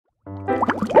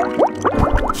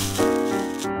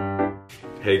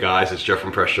Hey guys, it's Jeff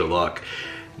from Press Your Luck.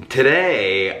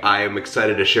 Today, I am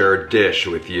excited to share a dish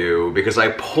with you because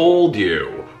I polled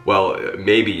you. Well,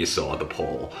 maybe you saw the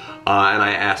poll. And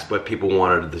I asked what people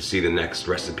wanted to see the next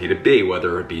recipe to be,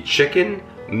 whether it be chicken,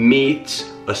 meat,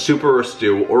 a soup or a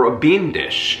stew, or a bean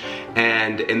dish.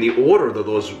 And in the order that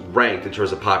those ranked in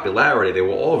terms of popularity, they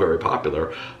were all very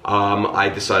popular. I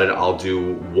decided I'll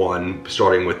do one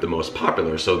starting with the most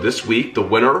popular. So this week, the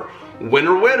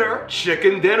winner,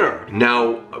 chicken dinner.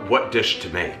 Now, what dish to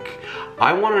make?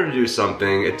 I wanted to do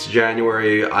something. It's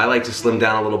January. I like to slim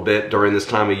down a little bit during this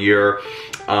time of year.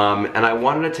 And I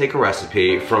wanted to take a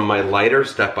recipe from my lighter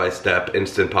step-by-step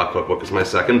Instant Pot Cookbook, it's my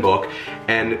second book,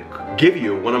 and give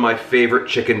you one of my favorite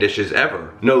chicken dishes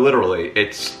ever. No, literally,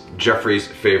 it's Jeffrey's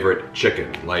favorite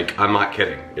chicken. Like, I'm not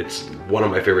kidding. It's one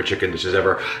of my favorite chicken dishes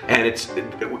ever. And it's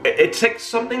like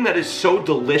something that is so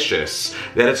delicious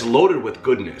that it's loaded with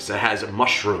goodness. It has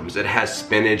mushrooms, it has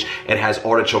spinach, it has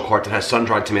artichoke hearts, it has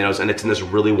sun-dried tomatoes, and it's in this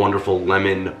really wonderful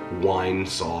lemon wine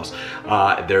sauce.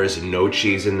 There is no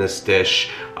cheese in this dish.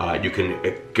 You can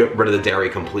get rid of the dairy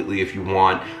completely if you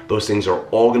want. Those things are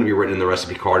all going to be written in the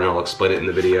recipe card, and I'll explain it in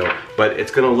the video. But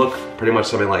it's going to look pretty much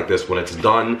something like this when it's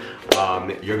done.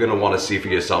 You're going to want to see for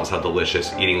yourselves how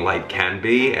delicious eating light can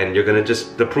be, and you're going to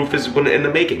just, the proof is in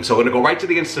the making. So I'm going to go right to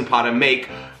the Instant Pot and make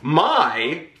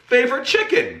my favorite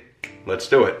chicken. Let's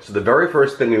do it. So the very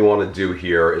first thing we want to do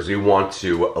here is we want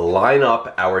to line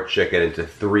up our chicken into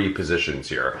 3 positions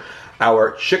here.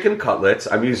 Our chicken cutlets,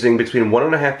 I'm using between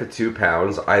 1.5 to 2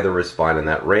 pounds, either is fine in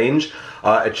that range.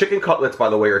 Chicken cutlets, by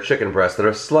the way, are chicken breasts that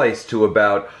are sliced to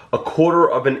about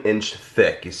 1/4 of an inch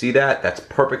thick. You see that? That's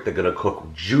perfect. They're gonna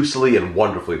cook juicily and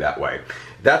wonderfully that way.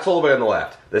 That's all the way on the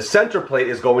left. The center plate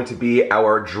is going to be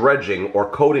our dredging or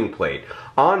coating plate.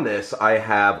 On this, I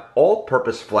have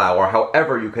all-purpose flour.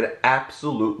 However, you can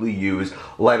absolutely use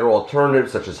lighter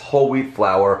alternatives such as whole wheat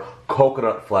flour,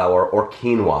 coconut flour, or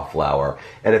quinoa flour.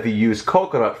 And if you use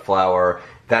coconut flour,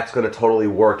 that's going to totally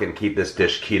work and keep this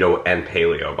dish keto and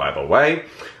paleo, by the way.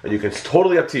 And it's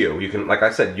totally up to you. You can, like I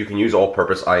said, you can use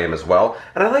all-purpose. I am as well.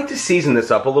 And I like to season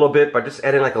this up a little bit by just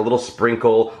adding like a little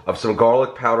sprinkle of some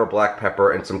garlic powder, black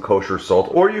pepper, and some kosher salt.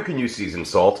 Or you can use seasoned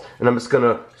salt. And I'm just going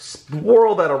to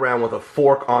swirl that around with a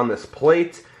fork on this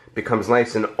plate. Becomes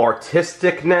nice and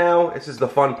artistic now. This is the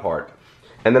fun part.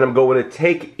 And then I'm going to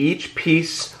take each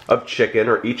piece of chicken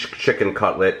or each chicken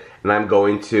cutlet and I'm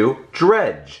going to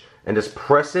dredge and just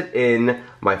press it in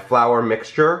my flour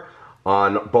mixture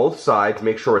on both sides.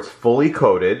 Make sure it's fully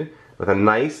coated with a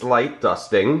nice light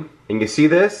dusting. And you see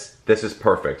this? This is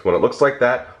perfect. When it looks like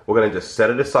that, we're going to just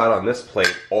set it aside on this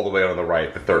plate all the way on the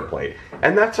right, the third plate.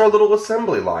 And that's our little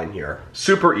assembly line here.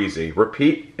 Super easy.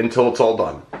 Repeat until it's all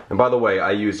done. And by the way,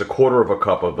 I used 1/4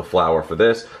 cup of the flour for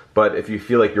this, but if you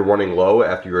feel like you're running low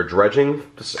after you're dredging,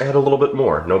 just add a little bit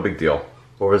more. No big deal.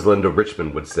 Or as Linda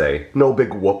Richmond would say, no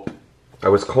big whoop. I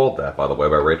was called that, by the way,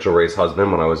 by Rachel Ray's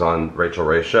husband when I was on Rachel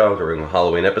Ray's show during the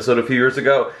Halloween episode a few years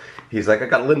ago. He's like, I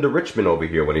got Linda Richmond over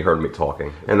here when he heard me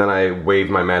talking. And then I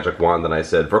waved my magic wand and I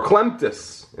said,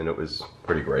 Verklemtus! And it was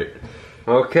pretty great.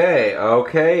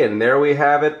 Okay, and there we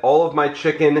have it. All of my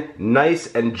chicken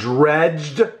nice and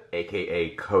dredged, aka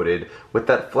coated, with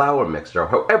that flour mixture,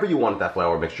 however you want that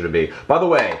flour mixture to be. By the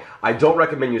way, I don't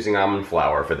recommend using almond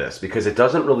flour for this because it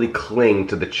doesn't really cling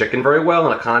to the chicken very well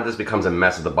and it kind of just becomes a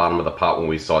mess at the bottom of the pot when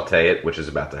we saute it, which is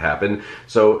about to happen.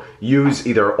 So use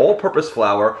either all-purpose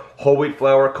flour, whole wheat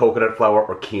flour, coconut flour,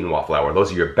 or quinoa flour.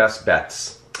 Those are your best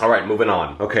bets. Alright, moving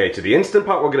on. Okay, to the Instant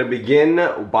Pot, we're going to begin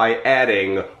by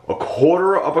adding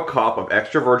 1/4 cup of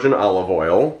extra virgin olive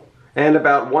oil and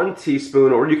about 1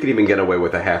 teaspoon, or you could even get away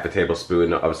with 1/2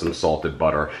 tablespoon of some salted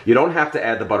butter. You don't have to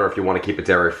add the butter if you want to keep it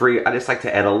dairy-free. I just like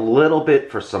to add a little bit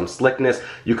for some slickness.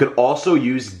 You could also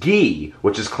use ghee,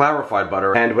 which is clarified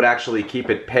butter, and would actually keep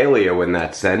it paleo in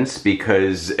that sense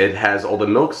because it has all the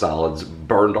milk solids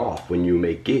burned off when you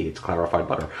make ghee. It's clarified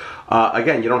butter.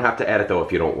 Again, you don't have to add it though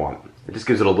if you don't want. It just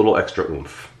gives it a little extra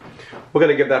oomph. We're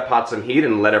going to give that pot some heat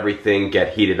and let everything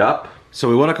get heated up. So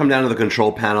we want to come down to the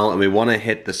control panel and we want to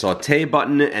hit the saute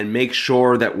button and make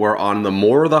sure that we're on the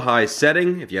more or the high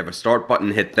setting. If you have a start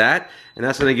button, hit that. And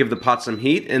that's going to give the pot some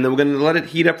heat. And then we're going to let it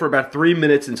heat up for about 3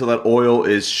 minutes until that oil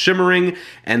is shimmering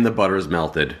and the butter is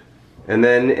melted. And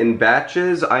then in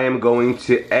batches, I am going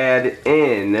to add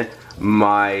in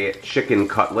my chicken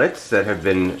cutlets that have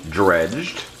been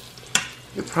dredged.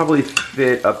 You probably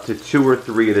fit up to 2 or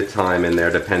 3 at a time in there,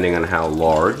 depending on how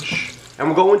large. And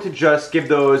we're going to just give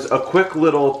those a quick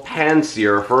little pan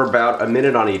sear for about 1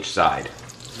 minute on each side.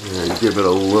 And give it a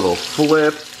little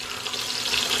flip.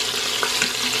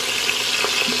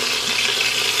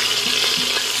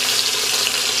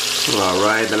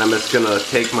 Alright, then I'm just gonna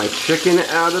take my chicken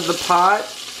out of the pot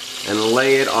and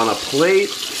lay it on a plate.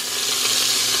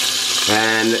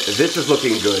 And this is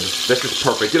looking good. This is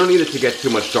perfect. You don't need it to get too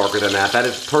much darker than that. That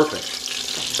is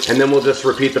perfect. And then we'll just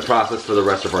repeat the process for the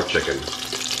rest of our chicken.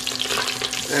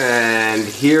 And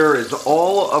here is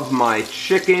all of my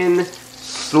chicken,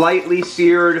 slightly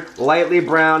seared, lightly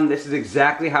browned. This is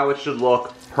exactly how it should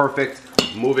look. Perfect.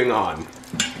 Moving on.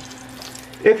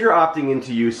 If you're opting in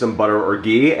to use some butter or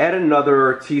ghee, add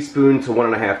another teaspoon to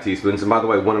 1.5 teaspoons. And by the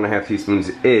way, 1.5 teaspoons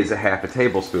is a half a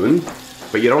tablespoon.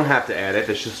 But you don't have to add it.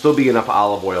 There should still be enough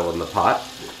olive oil in the pot.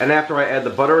 And after I add the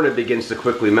butter and it begins to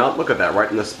quickly melt, look at that,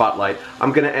 right in the spotlight,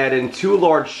 I'm gonna add in 2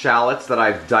 large shallots that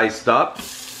I've diced up.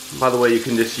 By the way, you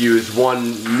can just use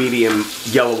 1 medium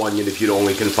yellow onion if you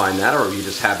only can find that, or you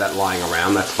just have that lying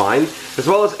around, that's fine. As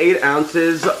well as 8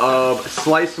 ounces of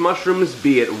sliced mushrooms,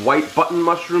 be it white button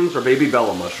mushrooms or baby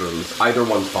bella mushrooms. Either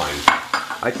one's fine.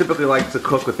 I typically like to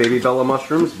cook with baby bella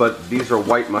mushrooms, but these are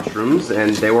white mushrooms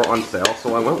and they were on sale,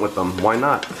 so I went with them. Why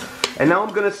not? And now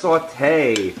I'm gonna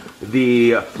saute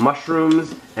the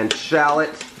mushrooms and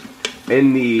shallot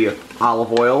in the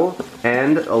olive oil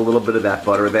and a little bit of that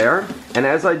butter there. And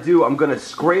as I do, I'm gonna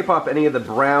scrape up any of the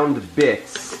browned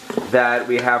bits that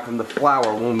we have from the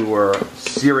flour when we were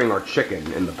searing our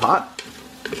chicken in the pot.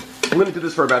 I'm gonna do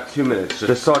this for about 2 minutes,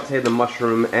 just saute the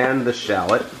mushroom and the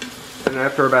shallot. And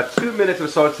after about 2 minutes of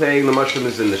sauteing the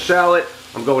mushrooms and the shallot,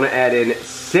 I'm going to add in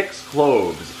 6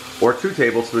 cloves or 2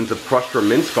 tablespoons of crushed or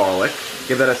minced garlic.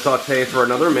 Give that a saute for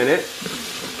another minute.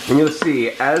 And you'll see,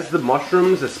 as the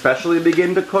mushrooms especially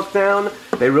begin to cook down,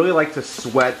 they really like to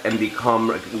sweat and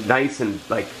become nice and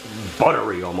like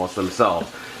buttery almost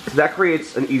themselves. So that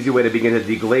creates an easy way to begin to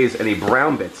deglaze any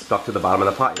brown bits stuck to the bottom of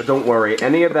the pot. But don't worry,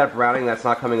 any of that browning that's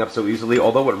not coming up so easily,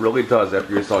 although it really does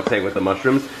after you're sauteing with the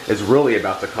mushrooms, is really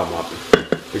about to come up.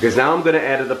 Because now I'm going to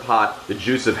add to the pot the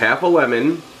juice of half a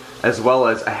lemon, as well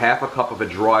as a half a cup of a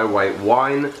dry white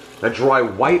wine,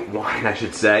 I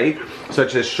should say,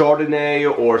 such as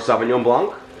Chardonnay or Sauvignon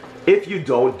Blanc. If you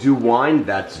don't do wine,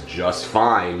 that's just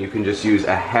fine. You can just use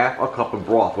a half a cup of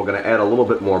broth. We're going to add a little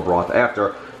bit more broth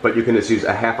after, but you can just use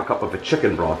a half a cup of a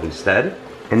chicken broth instead.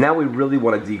 And now we really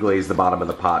want to deglaze the bottom of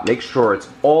the pot. Make sure it's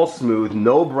all smooth,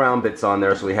 no brown bits on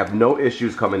there, so we have no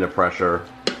issues coming to pressure.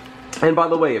 And by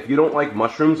the way, if you don't like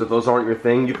mushrooms, if those aren't your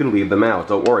thing, you can leave them out.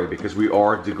 Don't worry, because we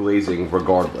are deglazing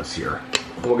regardless here.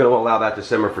 We're going to allow that to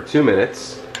simmer for 2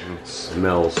 minutes. It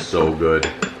smells so good.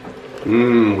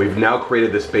 We've now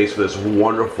created this base for this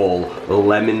wonderful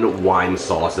lemon wine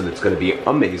sauce, and it's going to be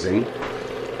amazing.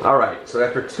 Alright, so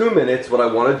after 2 minutes, what I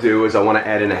want to do is I want to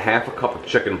add in a half a cup of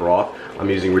chicken broth. I'm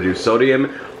using reduced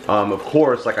sodium. Of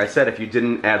course, like I said, if you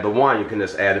didn't add the wine, you can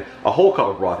just add a whole cup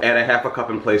of broth. Add a half a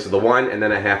cup in place of the wine, and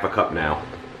then a half a cup now.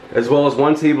 As well as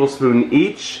 1 tablespoon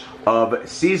each of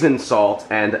seasoned salt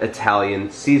and Italian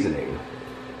seasoning.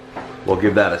 We'll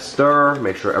give that a stir,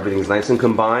 make sure everything's nice and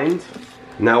combined.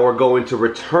 Now we're going to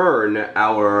return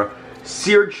our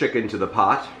seared chicken to the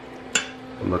pot.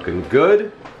 Looking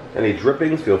good. Any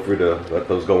drippings, feel free to let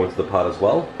those go into the pot as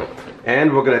well.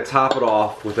 And we're going to top it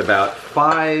off with about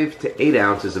 5 to 8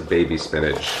 ounces of baby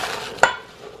spinach.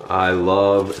 I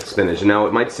love spinach. Now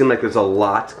it might seem like there's a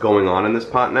lot going on in this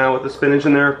pot now with the spinach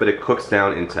in there, but it cooks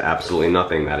down into absolutely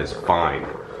nothing. That is fine.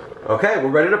 Okay, we're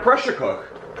ready to pressure cook.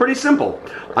 Pretty simple.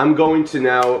 I'm going to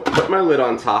now put my lid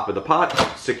on top of the pot,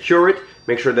 secure it,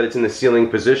 make sure that it's in the sealing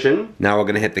position. Now we're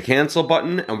going to hit the cancel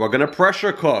button and we're going to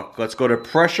pressure cook. Let's go to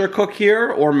pressure cook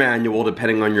here or manual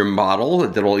depending on your model.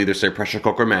 It'll either say pressure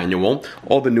cook or manual.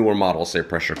 All the newer models say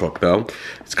pressure cook though.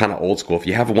 It's kind of old school. If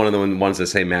you have one of the ones that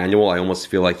say manual, I almost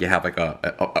feel like you have like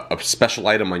a special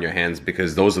item on your hands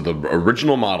because those are the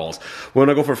original models. We're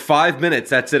going to go for 5 minutes.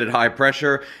 That's it at high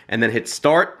pressure and then hit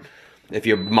start. If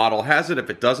your model has it, if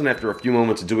it doesn't, after a few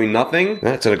moments of doing nothing,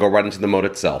 it's going to go right into the mode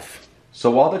itself.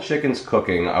 So while the chicken's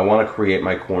cooking, I want to create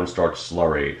my cornstarch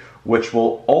slurry, which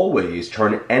will always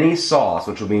turn any sauce,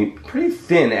 which will be pretty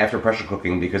thin after pressure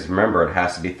cooking, because remember, it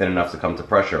has to be thin enough to come to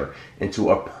pressure,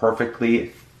 into a perfectly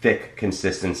thick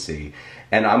consistency.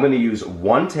 And I'm going to use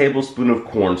 1 tablespoon of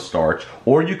cornstarch,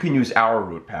 or you can use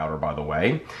arrowroot powder, by the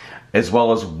way, as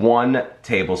well as 1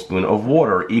 tablespoon of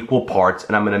water, equal parts,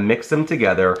 and I'm going to mix them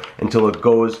together until it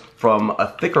goes from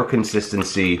a thicker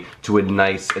consistency to a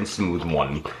nice and smooth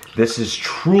one. This is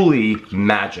truly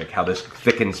magic, how this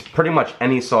thickens pretty much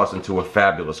any sauce into a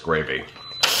fabulous gravy.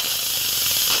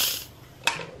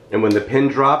 And when the pin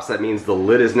drops, that means the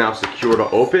lid is now secure to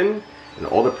open, and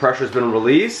all the pressure's been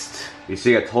released. You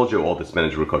see, I told you all the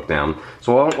spinach would cook down.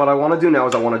 So what I want to do now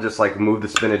is I want to just like move the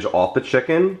spinach off the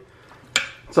chicken.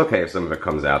 It's okay if some of it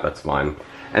comes out, that's fine.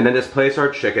 And then just place our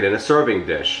chicken in a serving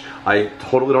dish. I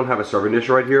totally don't have a serving dish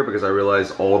right here because I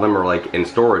realize all of them are like in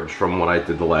storage from when I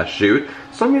did the last shoot.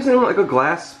 So I'm using like a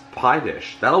glass pie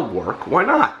dish. That'll work, why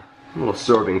not? A little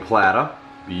serving platter.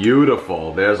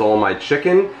 Beautiful, there's all my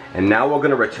chicken. And now we're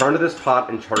gonna return to this pot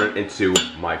and turn it into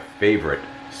my favorite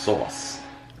sauce.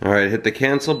 All right, hit the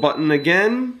cancel button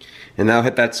again. And now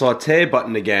hit that saute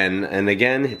button again. And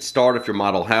again, hit start if your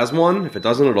model has one. If it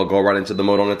doesn't, it'll go right into the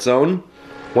mode on its own.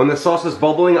 When the sauce is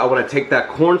bubbling, I want to take that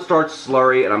cornstarch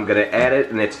slurry and I'm going to add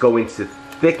it, and it's going to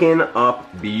thicken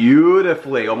up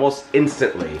beautifully, almost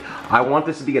instantly. I want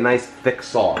this to be a nice thick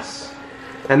sauce.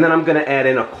 And then I'm going to add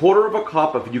in 1/4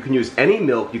 cup of, you can use any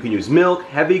milk. You can use milk,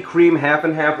 heavy cream, half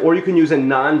and half, or you can use a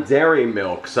non-dairy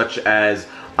milk, such as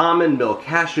almond milk,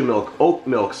 cashew milk, oat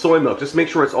milk, soy milk. Just make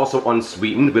sure it's also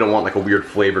unsweetened. We don't want like a weird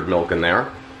flavored milk in there.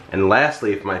 And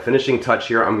lastly, for my finishing touch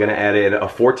here, I'm gonna add in a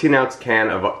 14-ounce can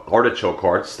of artichoke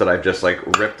hearts that I've just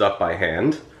like ripped up by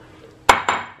hand,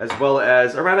 as well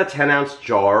as around a 10-ounce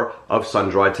jar of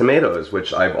sun-dried tomatoes,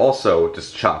 which I've also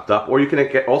just chopped up, or you can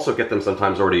also get them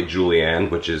sometimes already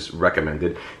julienned, which is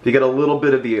recommended. If you get a little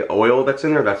bit of the oil that's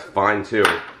in there, that's fine too.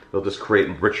 It'll just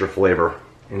create richer flavor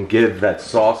and give that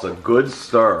sauce a good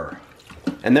stir.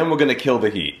 And then we're gonna kill the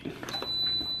heat.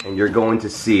 And you're going to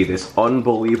see this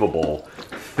unbelievable,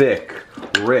 thick,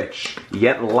 rich,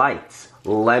 yet light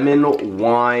lemon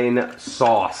wine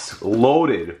sauce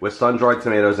loaded with sun-dried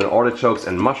tomatoes and artichokes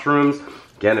and mushrooms.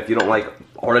 Again, if you don't like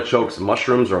artichokes,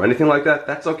 mushrooms, or anything like that,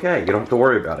 that's okay. You don't have to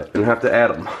worry about it. You don't have to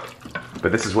add them.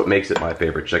 But this is what makes it my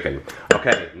favorite chicken.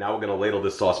 Okay, now we're gonna ladle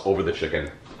this sauce over the chicken.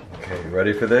 Okay,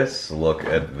 ready for this? Look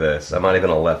at this. I'm not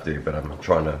even a lefty, but I'm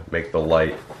trying to make the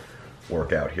light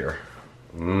work out here.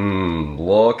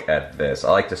 Look at this.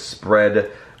 I like to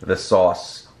spread the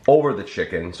sauce over the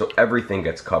chicken so everything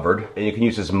gets covered. And you can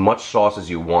use as much sauce as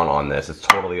you want on this. It's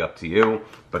totally up to you.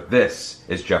 But this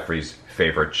is Jeffrey's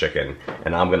favorite chicken,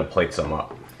 and I'm gonna plate some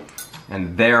up.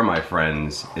 And there, my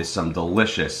friends, is some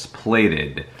delicious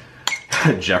plated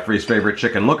Jeffrey's favorite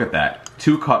chicken. Look at that.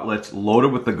 2 cutlets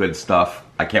loaded with the good stuff.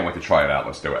 I can't wait to try it out.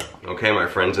 Let's do it. Okay, my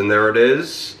friends, and there it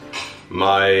is.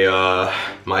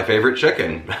 My favorite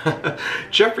chicken.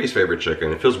 Jeffrey's favorite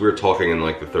chicken. It feels weird talking in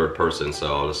like the third person,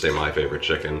 so I'll just say my favorite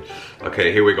chicken.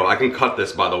 Okay, here we go. I can cut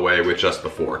this, by the way, with just the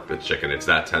fork, the chicken. It's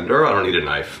that tender. I don't need a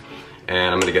knife.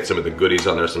 And I'm gonna get some of the goodies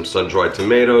on there. Some sun-dried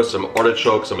tomatoes, some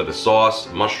artichoke, some of the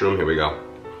sauce, mushroom. Here we go.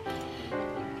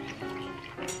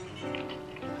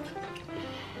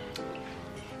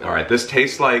 All right, this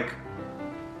tastes like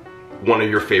one of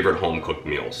your favorite home-cooked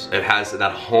meals. It has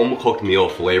that home-cooked meal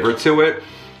flavor to it,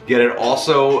 yet it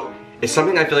also is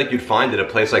something I feel like you'd find at a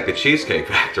place like the Cheesecake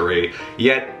Factory,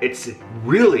 yet it's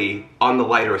really on the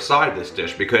lighter side of this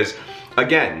dish because,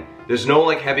 again, there's no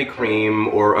like heavy cream,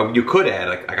 or you could add,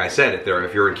 like I said, if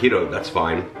you're in keto, that's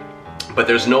fine. But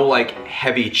there's no like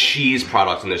heavy cheese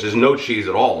products in this. There's no cheese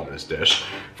at all in this dish.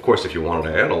 Of course, if you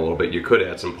wanted to add a little bit, you could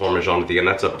add some Parmesan at the end.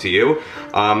 That's up to you.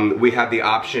 We have the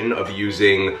option of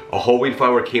using a whole wheat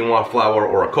flour, quinoa flour,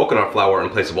 or a coconut flour in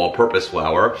place of all-purpose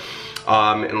flour.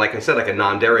 And like I said, like a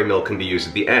non-dairy milk can be used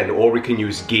at the end, or we can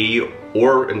use ghee,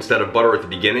 or instead of butter at the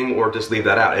beginning, or just leave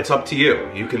that out. It's up to you.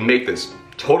 You can make this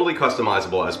totally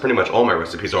customizable, as pretty much all my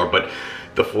recipes are, but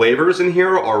the flavors in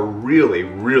here are really,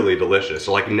 really delicious.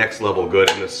 So like next level good,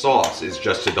 and the sauce is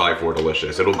just to die for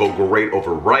delicious. It'll go great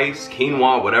over rice,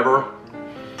 quinoa, whatever.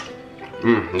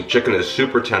 The chicken is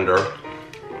super tender.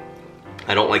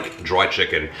 I don't like dry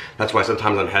chicken. That's why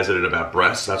sometimes I'm hesitant about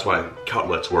breasts. That's why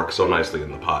cutlets work so nicely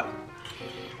in the pot.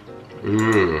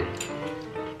 Oh,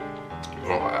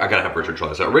 I gotta have Richard try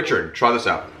this out. Richard, try this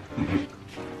out.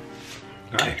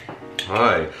 Hi.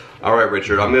 Hi. All right,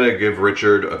 Richard, I'm gonna give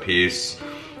Richard a piece,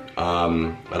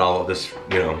 and I'll just,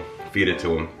 you know, feed it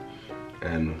to him.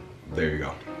 And there you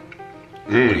go.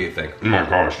 What do you think? Oh my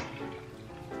gosh.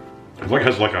 It like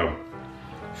has like a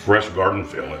fresh garden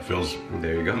feel. It feels,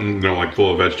 There you go. you know, like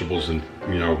full of vegetables and,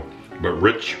 you know, but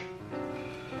rich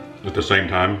at the same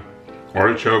time.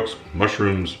 Artichokes,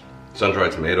 mushrooms,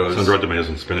 Sun-dried tomatoes. sun-dried tomatoes,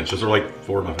 and spinach. Those are like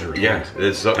 4 of my favorite Yeah,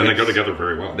 things. And they go together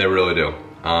very well. They really do.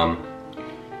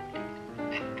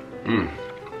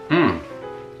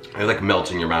 It like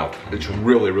melts in your mouth. It's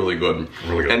really, really good.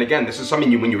 Really good. And again, this is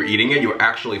something when you're eating it, you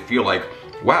actually feel like,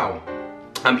 wow,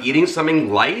 I'm eating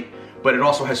something light, but it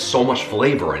also has so much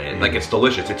flavor in it. Like, it's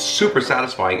delicious. It's super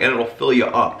satisfying, and it'll fill you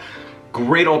up.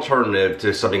 Great alternative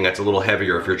to something that's a little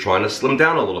heavier if you're trying to slim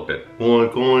down a little bit,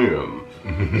 like I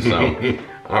am. So,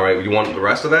 all right, you want the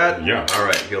rest of that? Yeah. All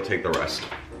right, he'll take the rest.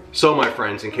 So my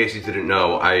friends, in case you didn't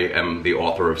know, I am the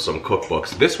author of some cookbooks.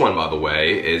 This one, by the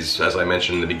way, is, as I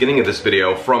mentioned in the beginning of this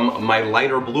video, from my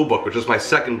Lighter Blue book, which was my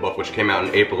second book, which came out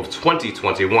in April of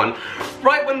 2021,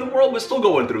 right when the world was still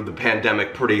going through the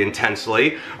pandemic pretty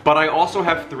intensely. But I also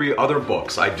have 3 other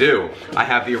books. I do. I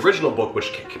have the original book,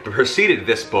 which preceded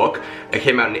this book. It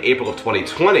came out in April of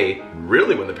 2020,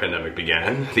 really when the pandemic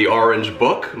began. The Orange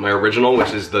Book, my original,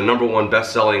 which is the #1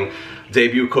 best-selling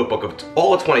debut cookbook of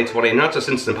all of 2020, not just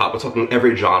Instant Pot, we're talking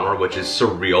every genre, which is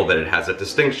surreal that it has that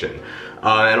distinction.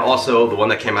 And also, the one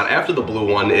that came out after the blue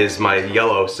one is my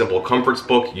yellow Simple Comforts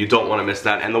book. You don't want to miss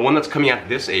that. And the one that's coming out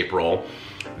this April,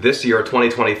 this year,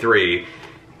 2023,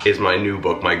 is my new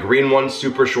book, my green one,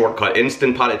 Super Shortcut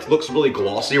Instant Pot. It looks really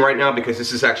glossy right now because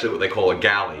this is actually what they call a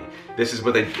galley. This is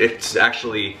what it's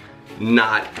actually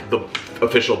not the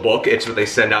official book. It's what they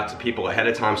send out to people ahead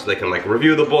of time so they can like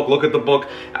review the book, look at the book.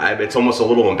 It's almost a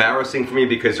little embarrassing for me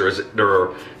because there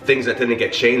are things that didn't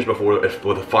get changed before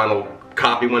the final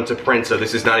copy went to print, so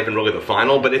this is not even really the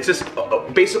final, but it's just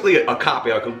basically a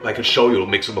copy I could show you. It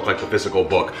makes it look like the physical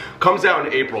book. Comes out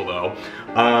in April though,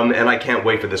 and I can't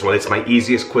wait for this one. It's my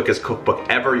easiest, quickest cookbook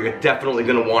ever. You're definitely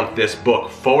gonna want this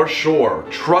book for sure.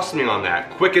 Trust me on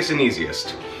that. Quickest and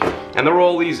easiest. And they're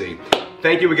all easy.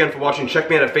 Thank you again for watching.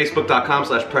 Check me out at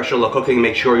facebook.com/PressureLoveCooking.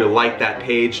 Make sure you like that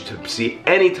page to see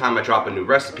anytime I drop a new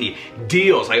recipe.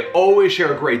 Deals, I always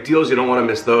share great deals. You don't want to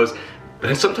miss those.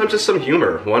 And sometimes just some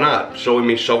humor. Why not? Showing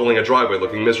me shoveling a driveway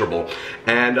looking miserable.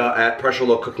 And at Pressure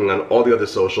Love Cooking on all the other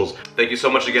socials. Thank you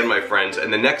so much again, my friends.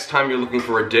 And the next time you're looking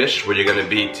for a dish where you're going to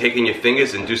be taking your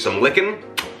fingers and do some licking,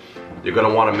 you're going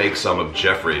to want to make some of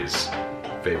Jeffrey's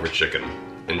favorite chicken.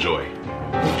 Enjoy.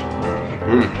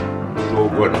 So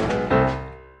good.